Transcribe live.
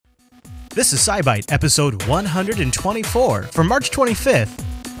This is SciByte, episode 124 for March 25th,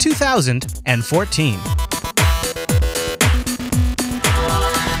 2014.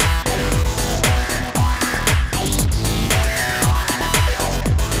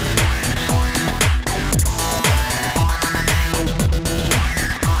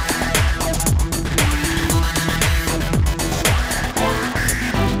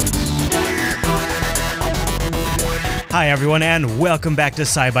 Hi, everyone, and welcome back to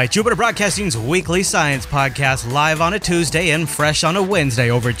SciByte, Jupiter Broadcasting's weekly science podcast, live on a Tuesday and fresh on a Wednesday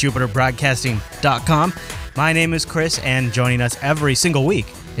over at jupiterbroadcasting.com. My name is Chris, and joining us every single week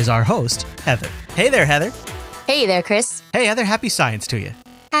is our host, Heather. Hey there, Heather. Hey there, Chris. Hey, Heather, happy science to you.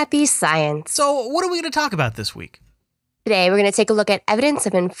 Happy science. So, what are we going to talk about this week? Today, we're going to take a look at evidence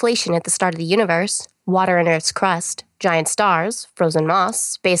of inflation at the start of the universe, water in Earth's crust, giant stars, frozen moss,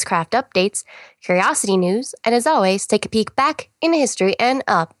 spacecraft updates, curiosity news, and as always, take a peek back into history and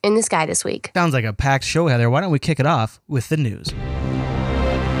up in the sky this week. Sounds like a packed show, Heather. Why don't we kick it off with the news?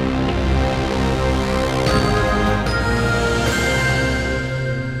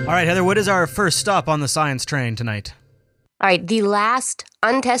 All right, Heather, what is our first stop on the science train tonight? All right, the last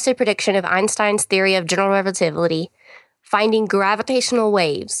untested prediction of Einstein's theory of general relativity, finding gravitational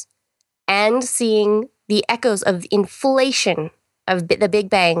waves, and seeing the echoes of the inflation of the Big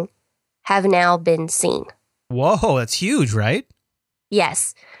Bang have now been seen. Whoa, that's huge, right?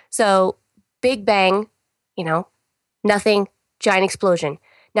 Yes. So, Big Bang, nothing, giant explosion.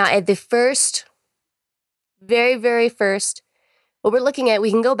 Now, at the first, very first, what we're looking at,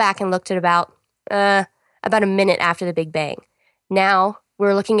 we can go back and look at about a minute after the Big Bang. Now,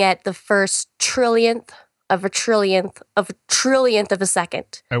 we're looking at the first trillionth of a trillionth of a trillionth of a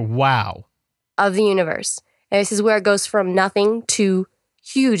second. Wow. Of the universe. And this is where it goes from nothing to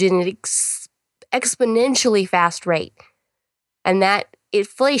huge in an exponentially fast rate. And that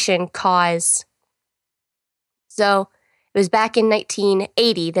inflation caused... So it was back in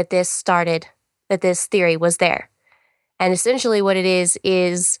 1980 that this started, that this theory was there. And essentially what it is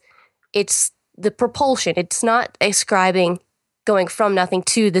it's the propulsion. It's not ascribing going from nothing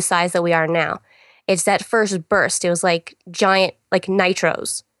to the size that we are now. It's that first burst. It was like giant, like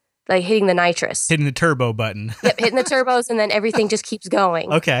nitros. Like hitting the nitrous. Hitting the turbo button. Yep, hitting the turbos, and then everything just keeps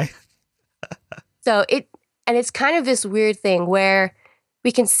going. Okay. So it's kind of this weird thing where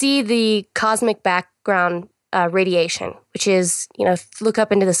we can see the cosmic background radiation, which is, look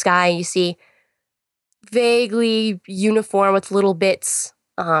up into the sky and you see vaguely uniform with little bits,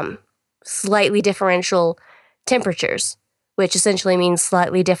 slightly differential temperatures, which essentially means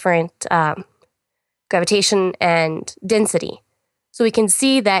slightly different gravitation and density. So we can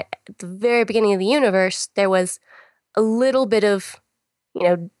see that at the very beginning of the universe, there was a little bit of,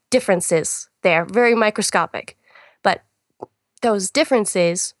 differences there, very microscopic. But those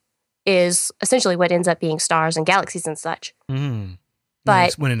differences is essentially what ends up being stars and galaxies and such.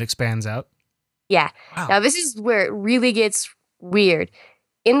 But when it expands out? Yeah. Wow. Now, this is where it really gets weird.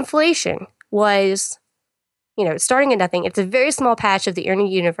 Inflation was, starting at nothing. It's a very small patch of the inner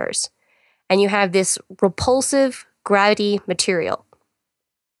universe. And you have this repulsive gravity material.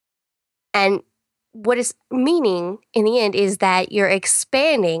 And what it's meaning in the end is that you're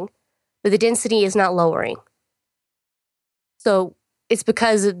expanding, but the density is not lowering. So it's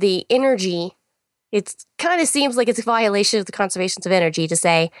because of the energy, it kind of seems like it's a violation of the conservations of energy to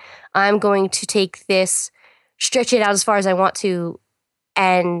say, I'm going to take this, stretch it out as far as I want to,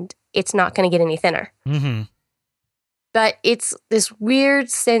 and it's not going to get any thinner. Mm-hmm. But it's this weird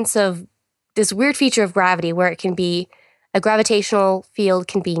feature of gravity where it can be, a gravitational field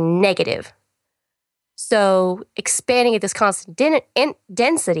can be negative. So expanding at this constant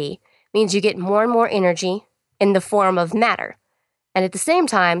density means you get more and more energy in the form of matter. And at the same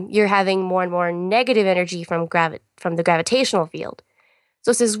time, you're having more and more negative energy from the gravitational field. So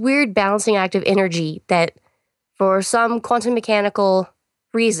it's this weird balancing act of energy that, for some quantum mechanical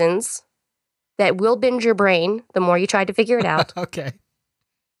reasons, that will bend your brain the more you try to figure it out. Okay.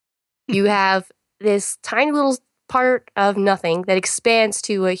 You have this tiny little part of nothing that expands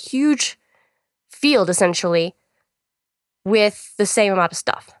to a huge field, essentially, with the same amount of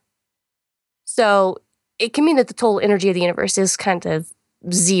stuff. So it can mean that the total energy of the universe is kind of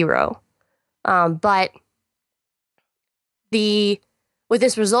zero. But what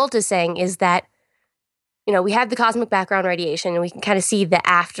this result is saying is that, we have the cosmic background radiation, and we can kind of see the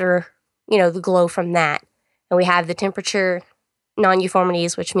after, the glow from that. And we have the temperature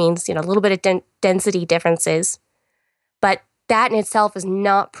non-uniformities, which means, a little bit of density differences. But that in itself is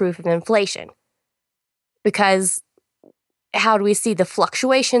not proof of inflation. Because how do we see the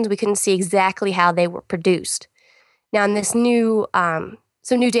fluctuations? We couldn't see exactly how they were produced. Now, in this new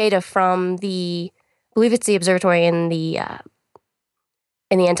some new data from I believe it's the observatory in the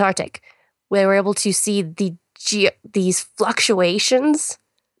Antarctic, where we're able to see these fluctuations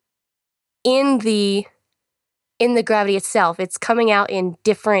in the gravity itself. It's coming out in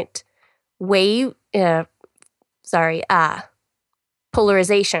different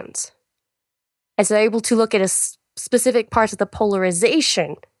polarizations. And so they're able to look at specific parts of the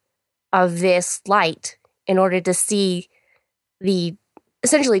polarization of this light in order to see the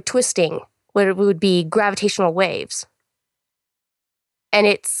essentially twisting what it would be gravitational waves. And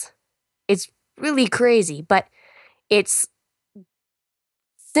it's really crazy, but it's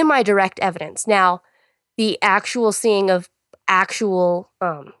semi-direct evidence. Now, the actual seeing of actual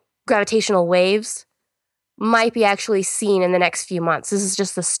gravitational waves might be actually seen in the next few months. This is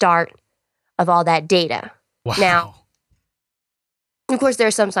just the start of all that data. Wow. Now, of course, there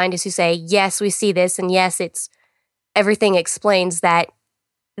are some scientists who say, yes, we see this, and yes, everything explains that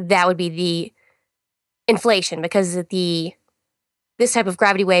would be the inflation, because this type of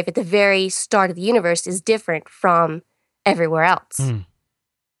gravity wave at the very start of the universe is different from everywhere else. In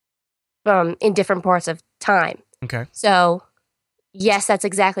different parts of time. Okay. So, yes, that's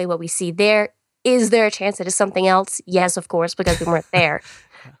exactly what we see there. Is there a chance that it's something else? Yes, of course, because we weren't there.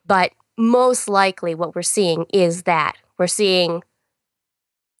 But most likely what we're seeing is that. We're seeing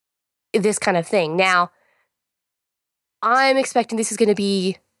this kind of thing. Now, I'm expecting this is going to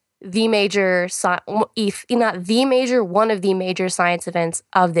be the major, if not the major, one of the major science events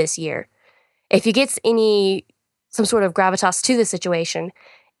of this year. If it gets some sort of gravitas to the situation,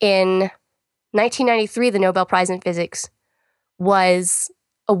 in 1993, the Nobel Prize in Physics was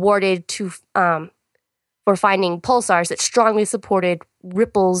awarded for finding pulsars that strongly supported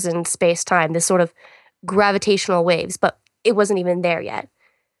ripples in space-time, this sort of gravitational waves, but it wasn't even there yet.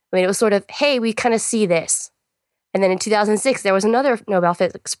 I mean, it was sort of, hey, we kind of see this. And then in 2006, there was another Nobel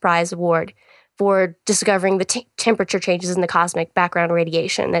Physics Prize award for discovering the temperature changes in the cosmic background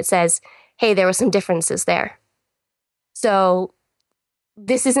radiation that says, hey, there were some differences there. So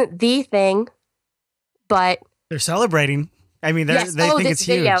this isn't the thing, but they're celebrating. I mean, they think it's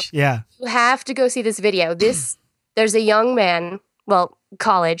video. huge. Yeah. You have to go see this video. There's a young man, well,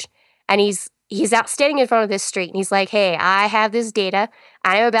 college, and he's out standing in front of this street, and he's like, hey, I have this data.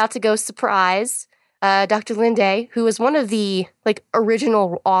 I'm about to go surprise Dr. Linde, who was one of the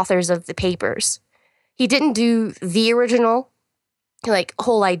original authors of the papers. He didn't do the original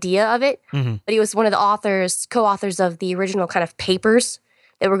whole idea of it, but he was one of the co-authors of the original kind of papers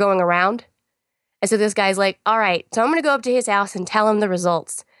that were going around. And so this guy's like, all right, so I'm going to go up to his house and tell him the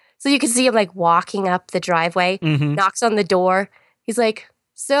results. So you can see him walking up the driveway, knocks on the door. He's like,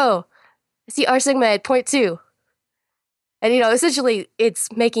 so I see R sigma at 0.2. And, essentially it's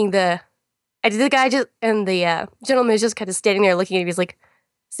making the guy the gentleman is just kind of standing there looking at him. He's like,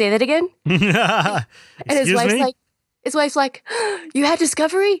 say that again? And his wife's like, you had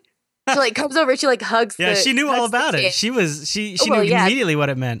discovery? She comes over and she hugs. Yeah, she knew all about it. She knew immediately what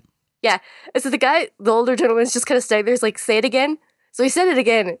it meant. Yeah. And so the older gentleman's just kind of standing there. He's like, say it again. So he said it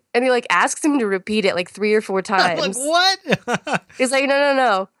again. And he asks him to repeat it 3 or 4 times. What? He's like,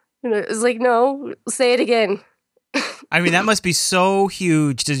 no. It's like, no, say it again. I mean, that must be so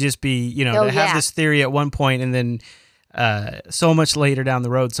huge to just be, to have this theory at one point and then so much later down the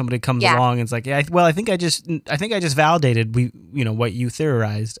road, somebody comes along and it's like, I think I just validated what you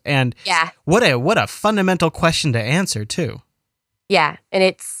theorized. And what a fundamental question to answer too. Yeah. And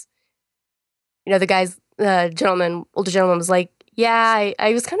it's, older gentleman was like, yeah,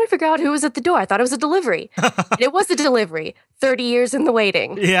 I was kind of figuring out who was at the door. I thought it was a delivery. And it was a delivery. 30 years in the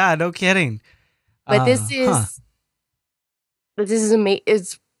waiting. Yeah, no kidding. But this is amazing.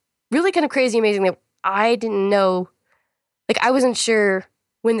 It's really kind of crazy amazing that I didn't know. I wasn't sure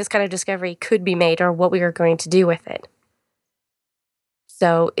when this kind of discovery could be made or what we were going to do with it.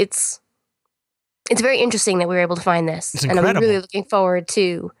 So it's very interesting that we were able to find this. It's incredible. And I'm really looking forward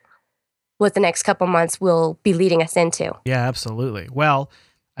to what the next couple months will be leading us into. Yeah, absolutely. Well,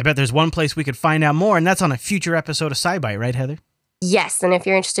 I bet there's one place we could find out more, and that's on a future episode of SciByte, right, Heather? Yes, and if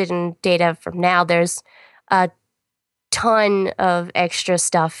you're interested in data from now, there's a ton of extra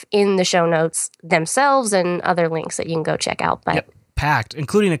stuff in the show notes themselves and other links that you can go check out. But packed,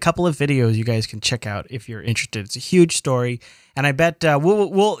 including a couple of videos you guys can check out if you're interested. It's a huge story, and I bet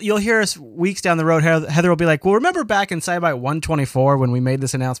you'll hear us weeks down the road. Heather will be like, well, remember back in SciByte 124 when we made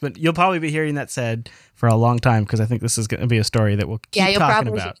this announcement? You'll probably be hearing that said for a long time because I think this is going to be a story that we'll keep talking about. Yeah, you'll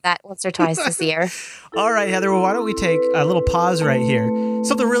probably hear that once or twice this year. All right, Heather, well, why don't we take a little pause right here?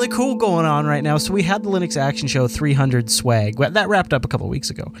 Something really cool going on right now. So we had the Linux Action Show 300 swag. That wrapped up a couple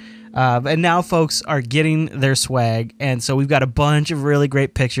weeks ago. And now folks are getting their swag. And so we've got a bunch of really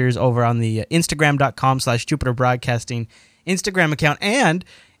great pictures over on the Instagram.com/Jupiter Broadcasting Instagram account. And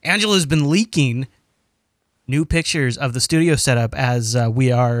Angela's been leaking new pictures of the studio setup as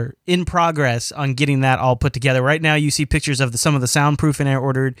we are in progress on getting that all put together. Right now, you see pictures of some of the soundproofing I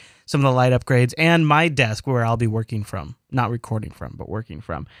ordered, some of the light upgrades, and my desk where I'll be working from. Not recording from, but working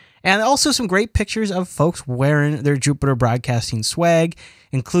from. And also some great pictures of folks wearing their Jupiter Broadcasting swag,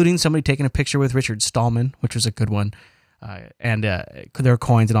 including somebody taking a picture with Richard Stallman, which was a good one. And there are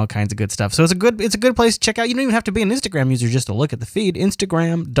coins and all kinds of good stuff. So it's a good place to check out. You don't even have to be an Instagram user just to look at the feed.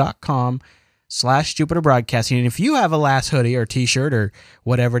 Instagram.com/Jupiter Broadcasting. And if you have a last hoodie or t-shirt or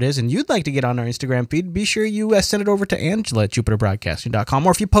whatever it is and you'd like to get on our Instagram feed, be sure you send it over to Angela at JupiterBroadcasting.com.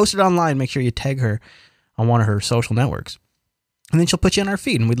 Or if you post it online, make sure you tag her on one of her social networks. And then she'll put you on our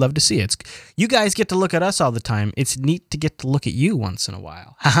feed, and we'd love to see it. You guys get to look at us all the time. It's neat to get to look at you once in a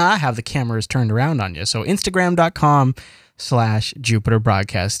while. Haha, have the cameras turned around on you. So Instagram.com/Jupiter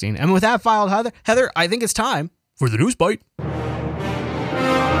Broadcasting. And with that filed, Heather, I think it's time for the News Bite.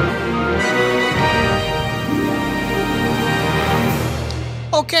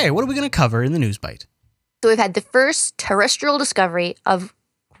 Okay, what are we going to cover in the News Bite? So we've had the first terrestrial discovery of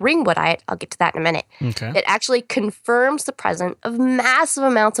ringwoodite, I'll get to that in a minute, that actually confirms the presence of massive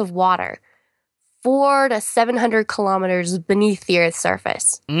amounts of water 400 to 700 kilometers beneath the Earth's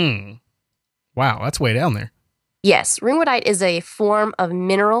surface. Wow, that's way down there. Yes, ringwoodite is a form of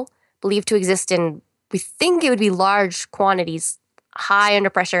mineral believed to exist in, we think it would be large quantities, high under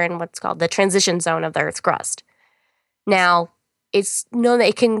pressure in what's called the transition zone of the Earth's crust. Now, it's known that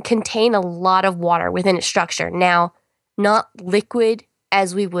it can contain a lot of water within its structure. Now, not liquid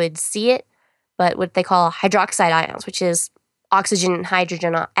as we would see it, but what they call hydroxide ions, which is oxygen and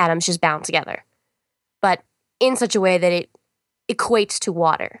hydrogen atoms just bound together, but in such a way that it equates to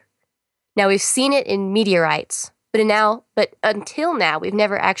water. Now, we've seen it in meteorites, but until now, we've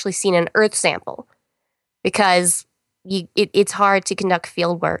never actually seen an Earth sample because it's hard to conduct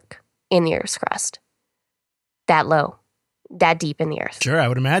field work in the Earth's crust that low, that deep in the Earth. Sure, I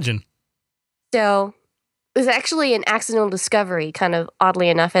would imagine. So it was actually an accidental discovery, kind of oddly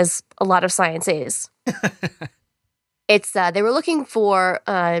enough, as a lot of science is. They were looking for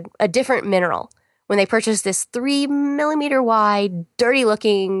a different mineral when they purchased this 3 millimeter wide, dirty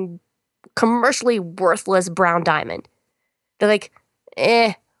looking, commercially worthless brown diamond. They're like,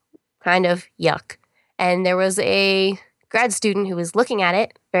 kind of yuck. And there was a grad student who was looking at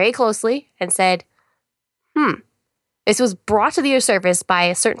it very closely and said, this was brought to the Earth's surface by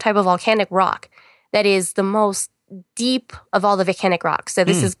a certain type of volcanic rock that is the most deep of all the volcanic rocks. So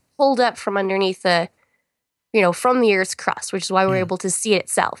this is pulled up from underneath from the Earth's crust, which is why we're able to see it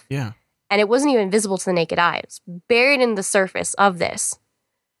itself. Yeah. And it wasn't even visible to the naked eye. It's buried in the surface of this.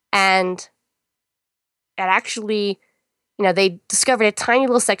 And it actually, they discovered a tiny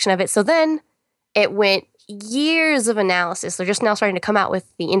little section of it. So then it went years of analysis. They're just now starting to come out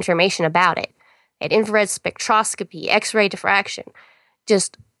with the information about it. At infrared spectroscopy, X-ray diffraction,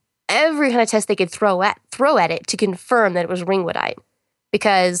 just every kind of test they could throw at it to confirm that it was ringwoodite,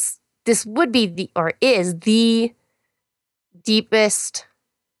 because this would be is the deepest,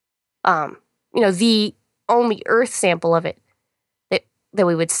 the only Earth sample of it that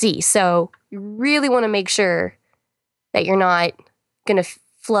we would see. So you really want to make sure that you're not going to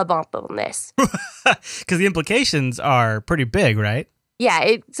flub up on this, because the implications are pretty big, right?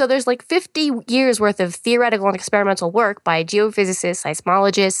 Yeah, so there's like 50 years worth of theoretical and experimental work by geophysicists,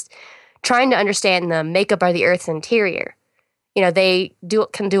 seismologists, trying to understand the makeup of the Earth's interior. They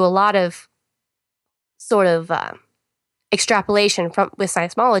can do a lot of sort of extrapolation with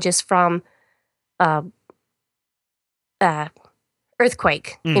seismologists from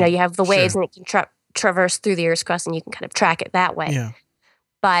earthquake. You have the waves and it can traverse through the Earth's crust and you can kind of track it that way. Yeah.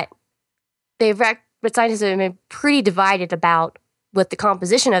 But scientists have been pretty divided about what the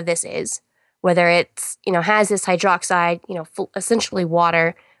composition of this is, whether it's, has this hydroxide, essentially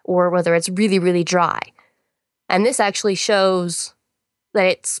water, or whether it's really, really dry. And this actually shows that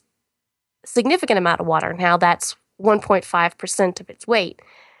it's a significant amount of water. Now, that's 1.5% of its weight.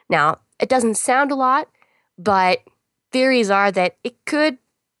 Now, it doesn't sound a lot, but theories are that it could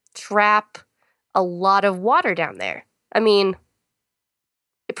trap a lot of water down there. I mean,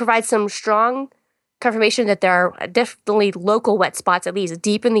 it provides some strong confirmation that there are definitely local wet spots, at least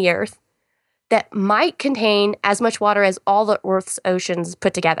deep in the Earth, that might contain as much water as all the Earth's oceans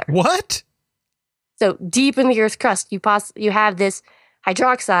put together. What? So deep in the Earth's crust, you have this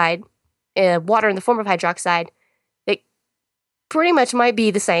hydroxide, water in the form of hydroxide, that pretty much might be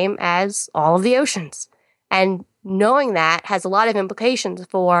the same as all of the oceans. And knowing that has a lot of implications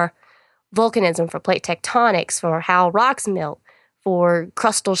for volcanism, for plate tectonics, for how rocks melt, for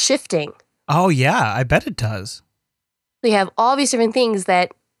crustal shifting. Oh, yeah, I bet it does. We have all these different things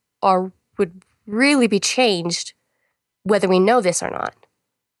that would really be changed whether we know this or not.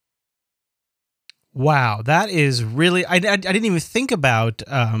 Wow, that is really. I didn't even think about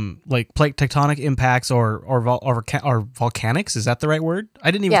like plate tectonic impacts or volcanics. Is that the right word?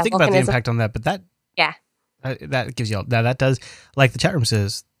 I didn't even think about the impact on that. But that that gives you that does, like the chat room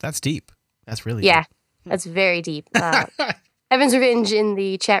says, that's deep. That's really deep. That's very deep. Heaven's Revenge in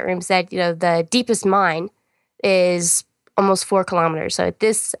the chat room said, the deepest mine is almost 4 kilometers. So at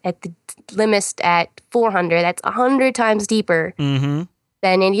the limit at 400, that's 100 times deeper than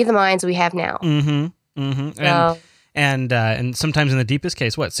any of the mines we have now. So, and sometimes in the deepest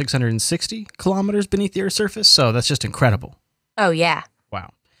case, 660 kilometers beneath the Earth's surface? So that's just incredible. Oh, yeah.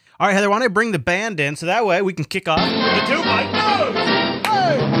 Wow. All right, Heather, why don't I bring the band in so that way we can kick off the 2 Byte News?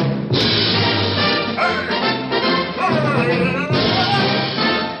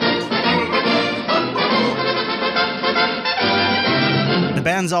 The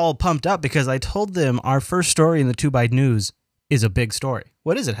band's all pumped up because I told them our first story in the 2 Byte News is a big story.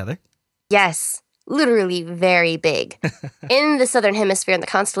 What is it, Heather? Yes, literally very big. In the southern hemisphere, in the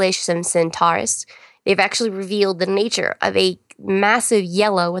constellation Centaurus, they've actually revealed the nature of a massive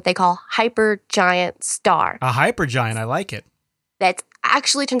yellow, what they call hypergiant star. A hypergiant, I like it. That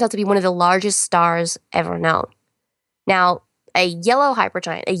actually turns out to be one of the largest stars ever known. Now, a yellow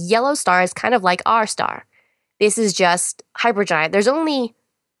hypergiant, a yellow star is kind of like our star. This is just hypergiant. There's only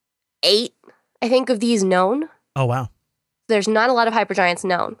 8, I think, of these known. Oh, wow. There's not a lot of hypergiants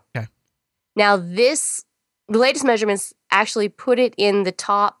known. Okay. Now, the latest measurements actually put it in the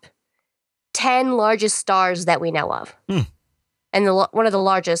top 10 largest stars that we know of. And one of the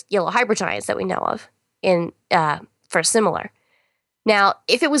largest yellow hypergiants that we know of for similar. Now,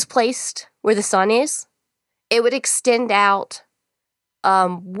 if it was placed where the sun is, it would extend out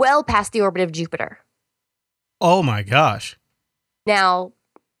well past the orbit of Jupiter. Oh my gosh. Now,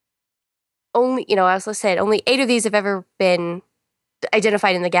 only, as I said, only 8 of these have ever been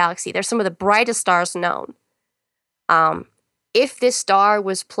identified in the galaxy. They're some of the brightest stars known. If this star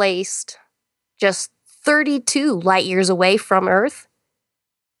was placed just 32 light years away from Earth,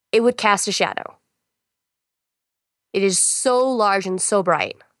 it would cast a shadow. It is so large and so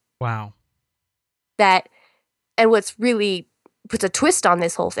bright. Wow. And what's really puts a twist on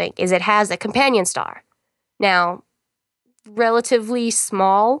this whole thing is it has a companion star. Now, relatively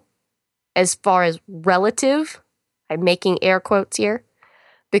small as far as relative, I'm making air quotes here,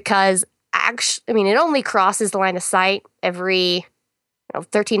 because it only crosses the line of sight every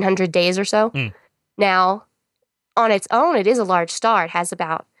 1,300 days or so. Now, on its own, it is a large star. It has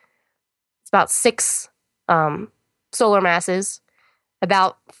about 6 solar masses,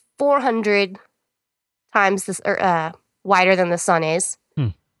 about 400 times wider than the sun is.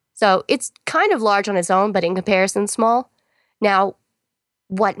 So it's kind of large on its own, but in comparison, small. Now,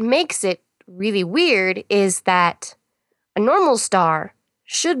 what makes it really weird is that a normal star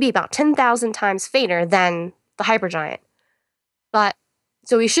should be about 10,000 times fainter than the hypergiant.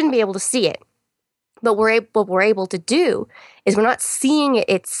 So we shouldn't be able to see it. But what we're able to do is we're not seeing it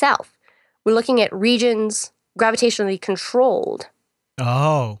itself. We're looking at regions gravitationally controlled.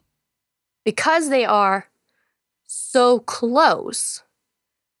 Oh. Because they are so close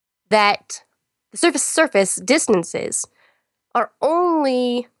that the surface distances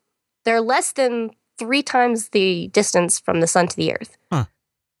they're less than 3 times the distance from the sun to the Earth.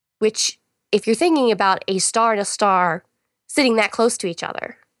 Which, if you're thinking about a star and a star sitting that close to each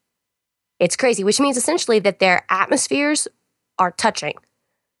other, it's crazy, which means essentially that their atmospheres are touching.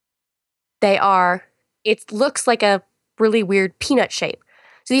 It looks like a really weird peanut shape.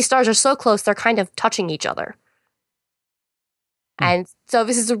 So these stars are so close, they're kind of touching each other. And so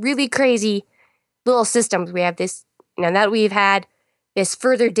this is a really crazy little system. We have this, now that we've had this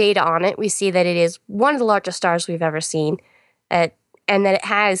further data on it, we see that it is one of the largest stars we've ever seen, and that it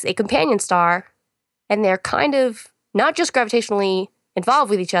has a companion star, and they're kind of not just gravitationally involved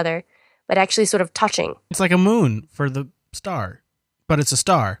with each other, but actually sort of touching. It's like a moon for the star, but it's a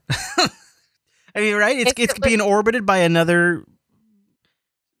star. I mean, right? It's being orbited by another,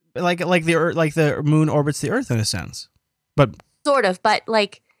 like the moon orbits the Earth in a sense, but sort of. But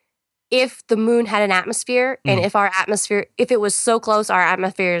if the moon had an atmosphere, and if it was so close, our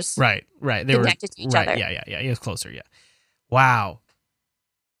atmospheres right, they connected to each other. Yeah, it was closer. Yeah, wow,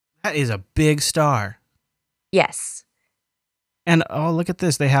 that is a big star. Yes. And look at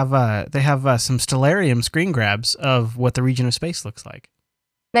this! They have some stellarium screen grabs of what the region of space looks like.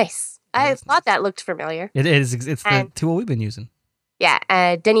 Nice. I thought that looked familiar. It is. It's the tool we've been using.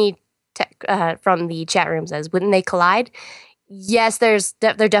 Yeah, Denny from the chat room says, wouldn't they collide? Yes, they're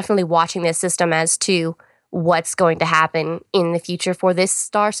definitely watching this system as to what's going to happen in the future for this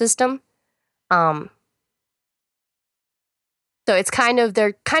star system. So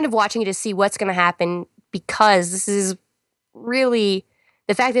they're kind of watching to see what's going to happen, because this is really,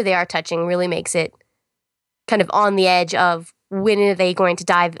 the fact that they are touching really makes it kind of on the edge of when is it going to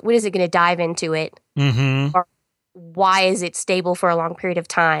dive into it? Mm-hmm. Or why is it stable for a long period of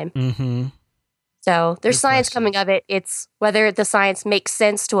time? Mm-hmm. So there's Good science questions. coming of it. It's whether the science makes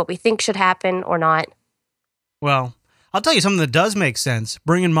sense to what we think should happen or not. Well, I'll tell you something that does make sense.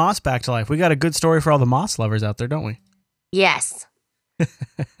 Bringing moss back to life. We got a good story for all the moss lovers out there, don't we? Yes.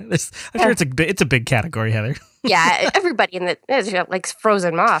 I'm sure it's a big category, Heather. Yeah, everybody in the likes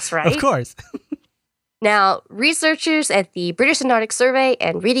frozen moss, right? Of course. Now, researchers at the British Antarctic Survey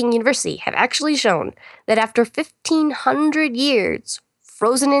and Reading University have actually shown that after 1,500 years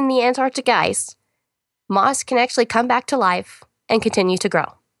frozen in the Antarctic ice, moss can actually come back to life and continue to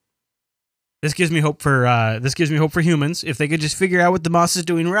grow. This gives me hope for humans. If they could just figure out what the moss is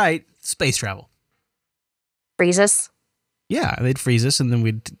doing right, space travel. Freeze us? Yeah, they'd freeze us, and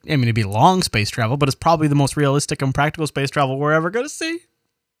then it'd be long space travel, but it's probably the most realistic and practical space travel we're ever going to see.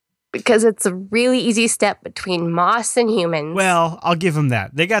 Because it's a really easy step between moss and humans. Well, I'll give them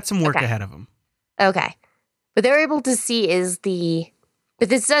that. They got some work ahead of them. Okay. What they're able to see but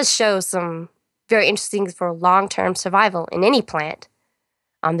this does show some very interesting things for long-term survival in any plant.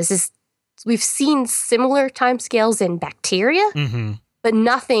 We've seen similar timescales in bacteria, Mm-hmm. but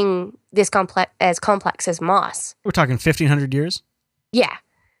nothing this complex as moss. We're talking 1,500 years? Yeah.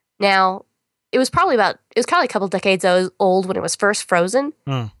 Now, it was probably a couple decades old when it was first frozen.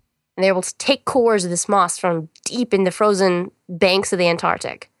 Oh. And they're able to take cores of this moss from deep in the frozen banks of the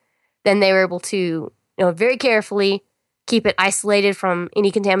Antarctic. Then they were able to, very carefully keep it isolated from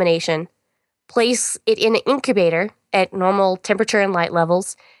any contamination, place it in an incubator at normal temperature and light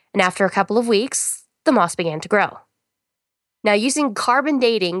levels, and after a couple of weeks, the moss began to grow. Now, using carbon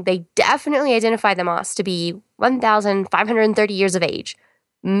dating, they definitely identified the moss to be 1,530 years of age,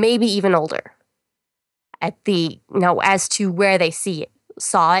 maybe even older. As to where they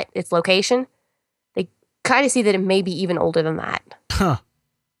saw it, its location, they kind of see that it may be even older than that. Huh.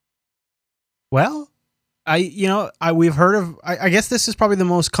 Well, we've heard of, I guess this is probably the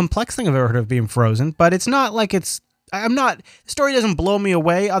most complex thing I've ever heard of being frozen, but it's not like the story doesn't blow me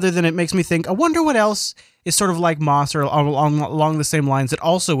away, other than it makes me think, I wonder what else is sort of like moss or along the same lines that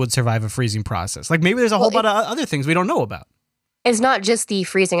also would survive a freezing process. Like maybe there's a whole lot of other things we don't know about. It's not just the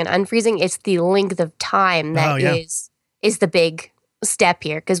freezing and unfreezing, it's the length of time that is the big step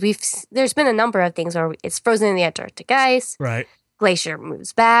here, because there's been a number of things where it's frozen in the Antarctic ice. Right. Glacier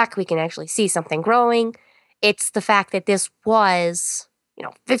moves back. We can actually see something growing. It's the fact that this was,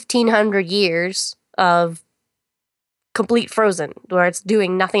 1,500 years of complete frozen, where it's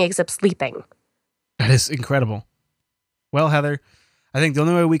doing nothing except sleeping. That is incredible. Well, Heather, I think the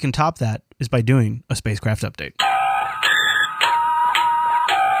only way we can top that is by doing a spacecraft update.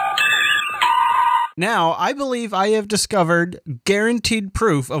 Now, I believe I have discovered guaranteed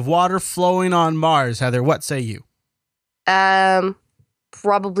proof of water flowing on Mars. Heather, what say you?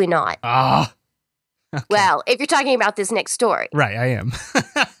 Probably not. Okay. Well, if you're talking about this next story. Right, I am.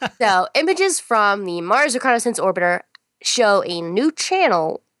 So, images from the Mars Reconnaissance Orbiter show a new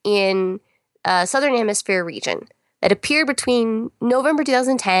channel in Southern Hemisphere region that appeared between November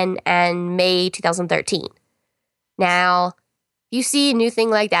 2010 and May 2013. Now, you see a new thing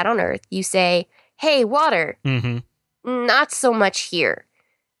like that on Earth, you say, hey, water. Mm-hmm. Not so much here.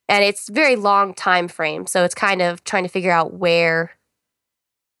 And it's very long time frame, so it's kind of trying to figure out where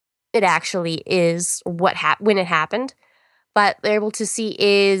it actually is, when it happened. But they're able to see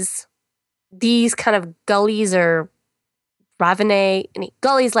is these kind of gullies or ravinae,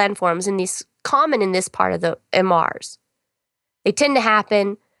 gullies, landforms, common in this part of Mars. They tend to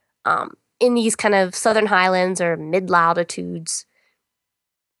happen in these kind of southern highlands or mid-latitudes.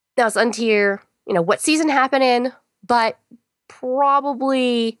 Now, it's unclear, what season happened in, but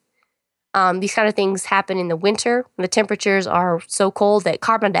probably these kind of things happen in the winter when the temperatures are so cold that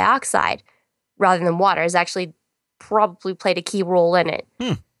carbon dioxide, rather than water, has actually probably played a key role in it.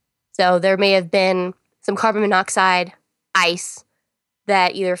 So there may have been some carbon monoxide ice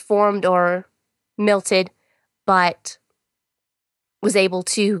that either formed or melted, but was able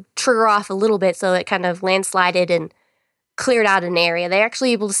to trigger off a little bit, so it kind of landslided and cleared out an area. They're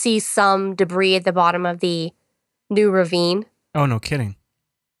actually able to see some debris at the bottom of the new ravine. Oh, no kidding.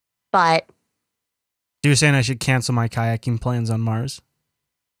 But You're saying I should cancel my kayaking plans on Mars?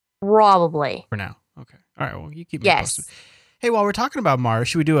 Probably. For now. Okay. All right. Well, you keep me posted. Hey, while we're talking about Mars,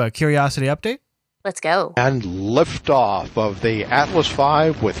 should we do a curiosity update? Let's go. And liftoff of the Atlas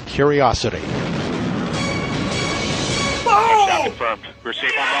V with Curiosity. Touchdown confirmed. We're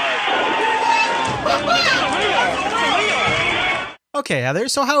safe on Mars. Okay, Heather,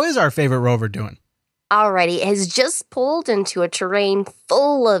 so how is our favorite rover doing? Alrighty, it has just pulled into a terrain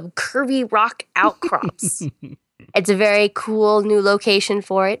full of curvy rock outcrops. It's a very cool new location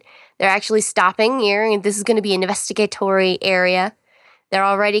for it. They're actually stopping here, and this is going to be an investigatory area. They're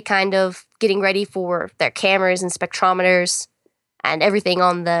already kind of getting ready for their cameras and spectrometers and everything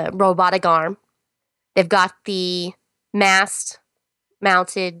on the robotic arm. They've got the mast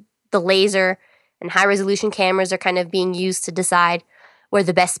mounted, the laser, and high-resolution cameras are kind of being used to decide where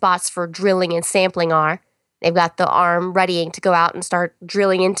the best spots for drilling and sampling are. They've got the arm readying to go out and start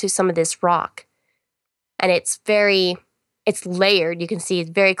drilling into some of this rock. And it's layered. You can see it's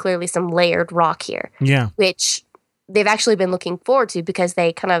very clearly some layered rock here. Yeah. Which they've actually been looking forward to because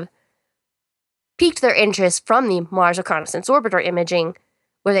they kind of piqued their interest from the Mars Reconnaissance Orbiter imaging,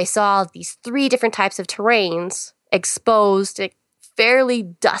 where they saw these 3 different types of terrains exposed to fairly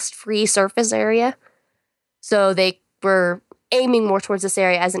dust-free surface area. So they were aiming more towards this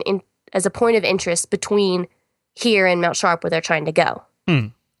area as a point of interest between here and Mount Sharp, where they're trying to go.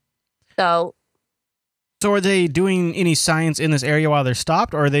 So are they doing any science in this area while they're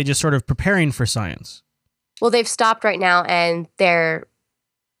stopped, or are they just sort of preparing for science? Well, they've stopped right now, and they're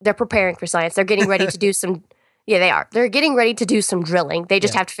preparing for science. They're getting ready to do some. Yeah, they are. They're getting ready to do some drilling. They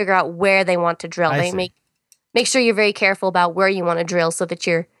just have to figure out where they want to drill. Make sure you're very careful about where you want to drill, so that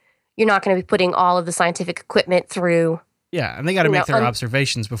you're not going to be putting all of the scientific equipment through. Yeah, and they got to make their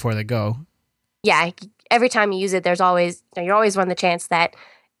observations before they go. Yeah, every time you use it, you always run the chance that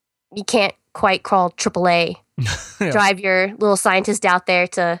you can't quite call AAA. Yeah. Drive your little scientist out there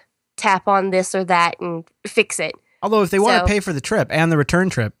to tap on this or that and fix it. Although if they want to pay for the trip and the return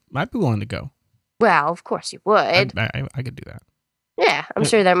trip, I'd be willing to go. Well, of course you would. I could do that. Yeah, I'm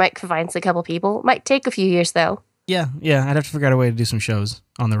sure there might convince a couple people. Might take a few years, though. Yeah, I'd have to figure out a way to do some shows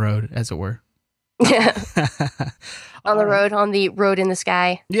on the road, as it were. Yeah. On the road in the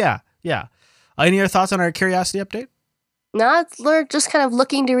sky. Yeah. Any other thoughts on our curiosity update? No, we're just kind of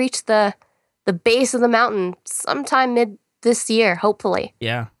looking to reach the base of the mountain sometime mid this year, hopefully.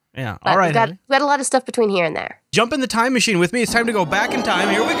 Yeah. But All right. we've got a lot of stuff between here and there. Jump in the time machine with me. It's time to go back in time.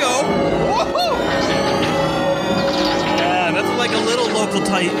 Here we go. Woohoo! Yeah, nothing like a little local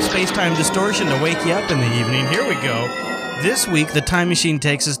space-time distortion to wake you up in the evening. Here we go. This week, the time machine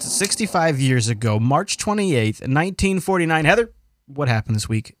takes us to 65 years ago, March 28th, 1949. Heather, what happened this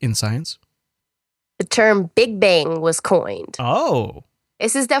week in science? The term Big Bang was coined. Oh.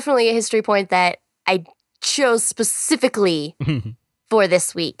 This is definitely a history point that I chose specifically for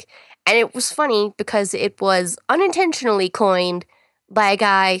this week. And it was funny because it was unintentionally coined by a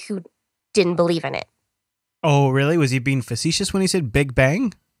guy who didn't believe in it. Oh, really? Was he being facetious when he said Big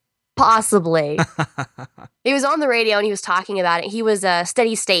Bang? Possibly. He was on the radio and he was talking about it. He was a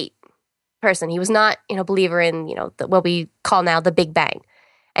steady state person. He was not, a believer in, what we call now the Big Bang.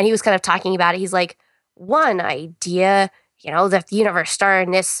 And he was kind of talking about it. He's like, one idea, that the universe started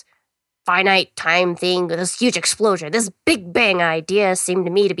in this finite time thing with this huge explosion. This Big Bang idea seemed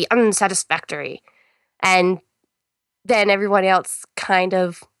to me to be unsatisfactory. And then everyone else kind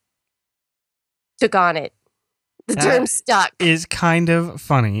of took on it. The term stuck. Is kind of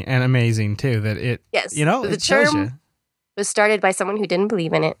funny and amazing, too, that it, yes, the it term was started by someone who didn't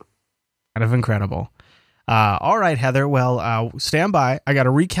believe in it. Kind of incredible. All right, Heather. Well, stand by. I got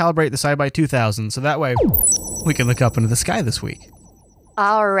to recalibrate the SciByte 2000, so that way we can look up into the sky this week.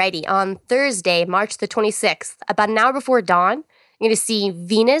 Alrighty. On Thursday, March the 26th, about an hour before dawn, you're going to see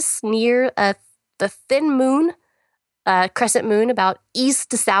Venus near the thin moon, crescent moon, about east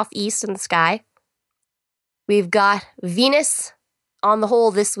to southeast in the sky. We've got Venus, on the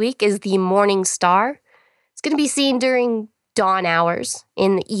whole this week, is the morning star. It's going to be seen during dawn hours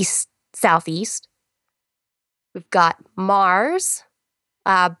in the east-southeast. We've got Mars,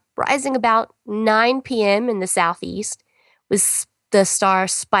 rising about 9 p.m. in the southeast, with the star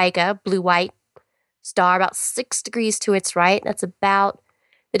Spica, blue-white star, about 6 degrees to its right. That's about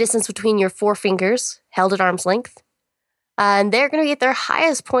the distance between your 4 fingers, held at arm's length. And they're going to be at their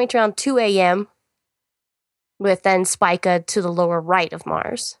highest point around 2 a.m., with then Spica to the lower right of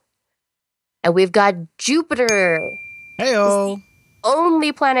Mars. And we've got Jupiter. Hey-o.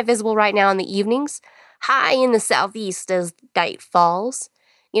 Only planet visible right now in the evenings, high in the southeast as night falls.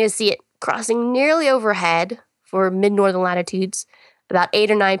 You're going to see it crossing nearly overhead for mid-northern latitudes about 8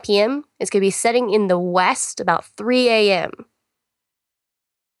 or 9 p.m. It's going to be setting in the west about 3 a.m.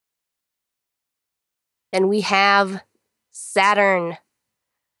 And we have Saturn,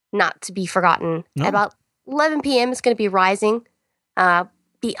 not to be forgotten. No. About 11 p.m. it's going to be rising.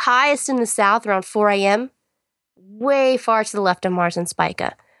 The highest in the south around 4 a.m. Way far to the left of Mars and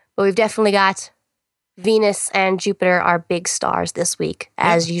Spica. But we've definitely got Venus and Jupiter, our big stars this week,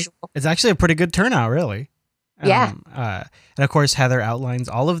 as usual. It's actually a pretty good turnout, really. Yeah. And of course, Heather outlines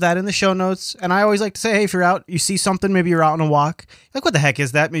all of that in the show notes. And I always like to say, hey, if you're out, you see something, maybe you're out on a walk. Like, what the heck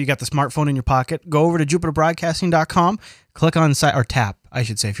is that? Maybe you got the smartphone in your pocket. Go over to jupiterbroadcasting.com, click on or tap, I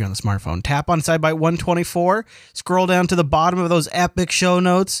should say, if you're on the smartphone. Tap on SciByte 124, scroll down to the bottom of those epic show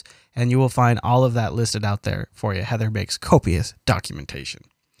notes, and you will find all of that listed out there for you. Heather makes copious documentation.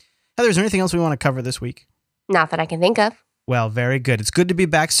 Heather, is there anything else we want to cover this week? Not that I can think of. Well, very good. It's good to be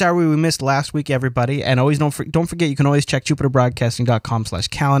back. Sorry we missed last week, everybody. And always don't forget, you can always check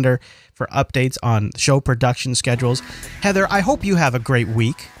jupiterbroadcasting.com/calendar for updates on show production schedules. Heather, I hope you have a great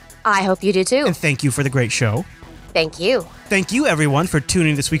week. I hope you do too. And thank you for the great show. Thank you. Thank you, everyone, for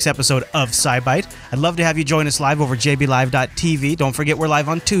tuning this week's episode of SciByte. I'd love to have you join us live over jblive.tv. Don't forget, we're live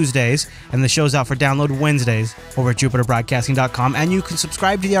on Tuesdays, and the show's out for download Wednesdays over at jupiterbroadcasting.com. And you can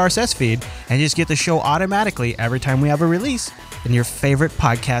subscribe to the RSS feed and just get the show automatically every time we have a release in your favorite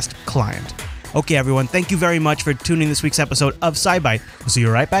podcast client. Okay, everyone, thank you very much for tuning this week's episode of SciByte. We'll see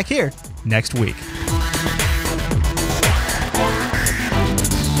you right back here next week.